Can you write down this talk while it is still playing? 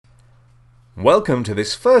Welcome to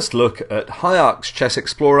this first look at HIARCS Chess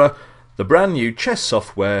Explorer, the brand new chess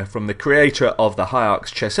software from the creator of the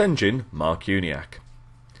HIARCS chess engine, Mark Uniacke.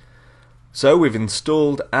 So we've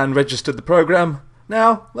installed and registered the program.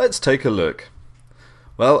 Now let's take a look.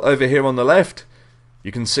 Well, over here on the left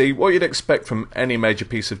you can see what you'd expect from any major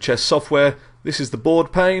piece of chess software. This is the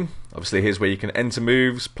board pane. Obviously here's where you can enter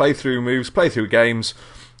moves, play through games,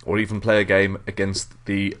 or even play a game against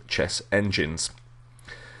the chess engines.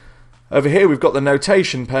 Over here we've got the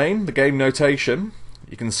notation pane, the game notation.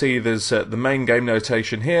 You can see there's the main game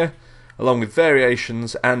notation here, along with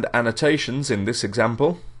variations and annotations in this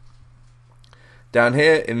example. Down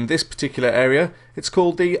here in this particular area it's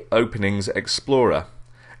called the Openings Explorer.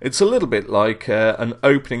 It's a little bit like an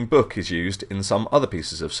opening book is used in some other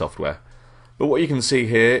pieces of software. But what you can see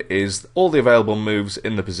here is all the available moves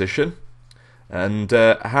in the position, and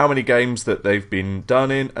how many games that they've been done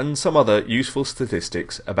in, and some other useful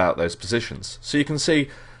statistics about those positions. So you can see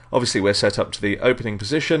obviously we're set up to the opening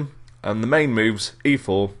position and the main moves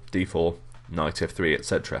e4, d4, knight f3,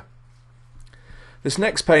 etc. This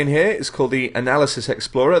next pane here is called the Analysis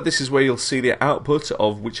Explorer. This is where you'll see the output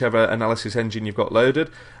of whichever analysis engine you've got loaded.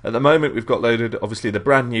 At the moment we've got loaded obviously the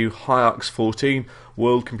brand new HIARCS 14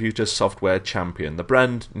 World Computer Software Champion, the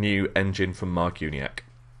brand new engine from Mark Uniacke,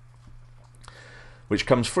 which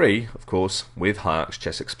comes free, of course, with HIARCS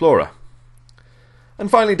Chess Explorer. And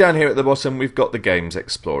finally down here at the bottom we've got the Games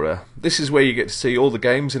Explorer. This is where you get to see all the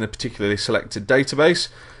games in a particularly selected database.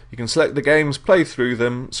 You can select the games, play through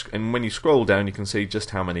them, and when you scroll down you can see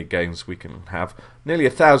just how many games we can have. Nearly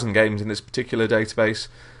 1,000 games in this particular database,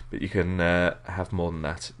 but you can have more than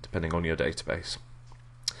that depending on your database.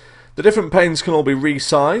 The different panes can all be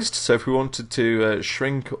resized, so if we wanted to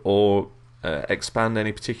shrink or expand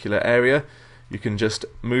any particular area, you can just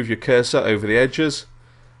move your cursor over the edges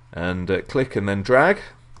and click and then drag.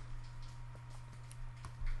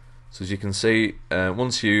 So as you can see,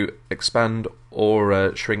 once you expand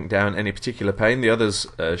or shrink down any particular pane, the others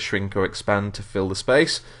shrink or expand to fill the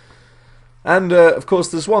space. And of course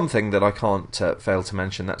there's one thing that I can't fail to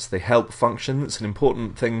mention, that's the help function. It's an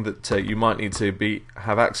important thing that you might need to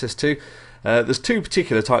have access to. There's two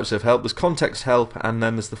particular types of help. There's context help and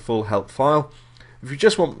then there's the full help file. If you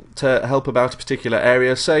just want to help about a particular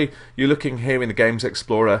area, say you're looking here in the Games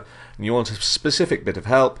Explorer and you want a specific bit of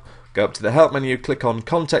help, go up to the Help menu, click on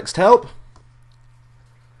Context Help,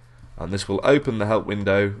 and this will open the help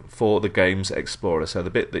window for the Games Explorer, so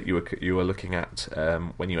the bit that you were looking at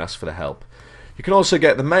when you asked for the help. You can also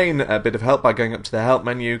get the main bit of help by going up to the Help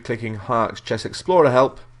menu, clicking HIARCS Chess Explorer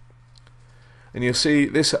Help, and you'll see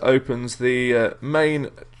this opens the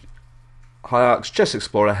main HIARCS Chess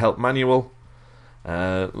Explorer Help manual.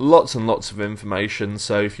 Lots and lots of information.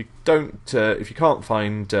 So if you can't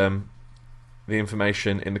find the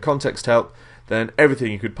information in the context help, then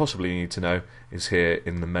everything you could possibly need to know is here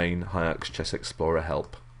in the main HIARCS Chess Explorer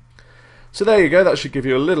help. So there you go. That should give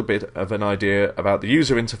you a little bit of an idea about the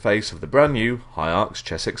user interface of the brand new HIARCS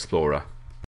Chess Explorer.